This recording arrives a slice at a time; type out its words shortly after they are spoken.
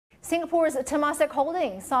Singapore's Temasek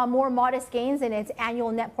Holdings saw more modest gains in its annual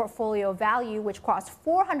net portfolio value, which crossed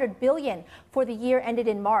 400 billion for the year ended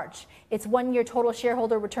in March. Its one-year total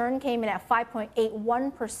shareholder return came in at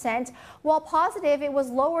 5.81%. While positive, it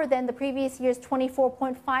was lower than the previous year's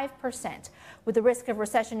 24.5%. With the risk of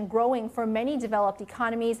recession growing for many developed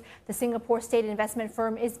economies, the Singapore state investment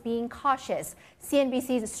firm is being cautious.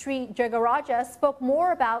 CNBC's Sri Jagaraja spoke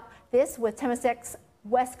more about this with Temasek's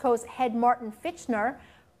West Coast head Martin Fichtner,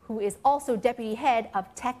 who is also deputy head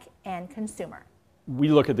of tech and consumer. We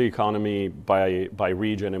look at the economy by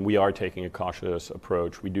region, and we are taking a cautious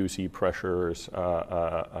approach. We do see pressures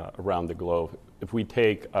around the globe. If we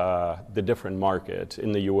take the different markets,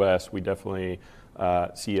 in the US, we definitely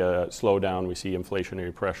see a slowdown. We see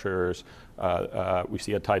inflationary pressures. We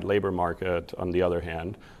see a tight labor market, on the other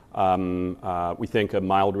hand. We think a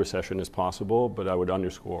mild recession is possible, but I would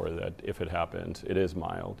underscore that if it happens, it is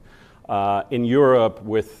mild. In Europe,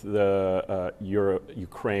 with the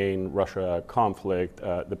Ukraine-Russia conflict,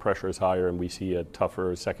 the pressure is higher, and we see a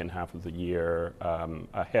tougher second half of the year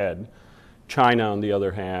ahead. China, on the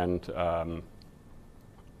other hand,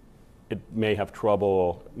 it may have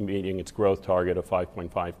trouble meeting its growth target of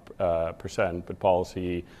 5.5%, but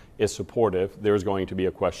policy is supportive. There's going to be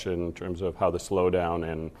a question in terms of how the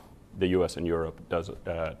slowdown in the US and Europe does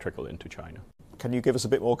trickle into China. Can you give us a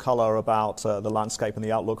bit more colour about the landscape and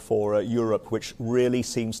the outlook for Europe, which really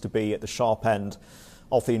seems to be at the sharp end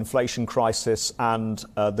of the inflation crisis and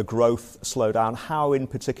the growth slowdown? How in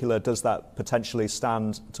particular does that potentially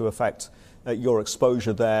stand to affect your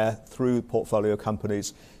exposure there through portfolio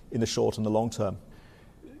companies in the short and the long term?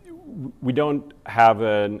 We don't have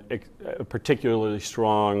a particularly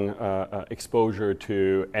strong exposure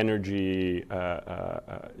to energy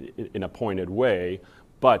in a pointed way,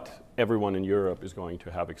 but everyone in Europe is going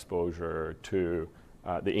to have exposure to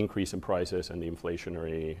the increase in prices and the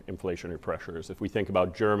inflationary pressures. If we think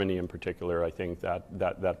about Germany in particular, I think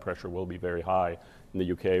that pressure will be very high. In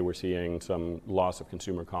the UK, we're seeing some loss of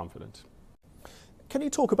consumer confidence. Can you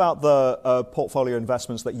talk about the portfolio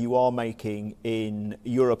investments that you are making in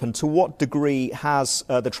Europe, and to what degree has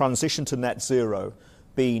the transition to net zero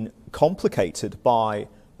been complicated by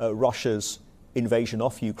Russia's invasion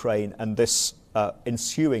of Ukraine and this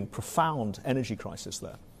ensuing profound energy crisis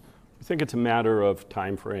there? I think it's a matter of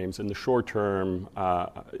time frames. In the short term,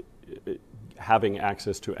 having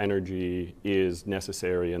access to energy is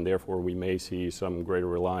necessary, and therefore we may see some greater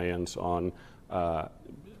reliance on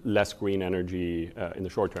less green energy in the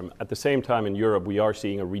short term. At the same time, in Europe, we are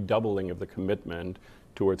seeing a redoubling of the commitment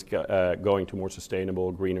towards going to more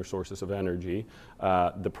sustainable, greener sources of energy.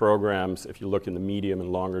 The programs, if you look in the medium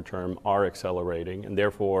and longer term, are accelerating, and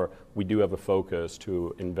therefore we do have a focus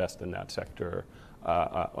to invest in that sector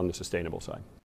on the sustainable side.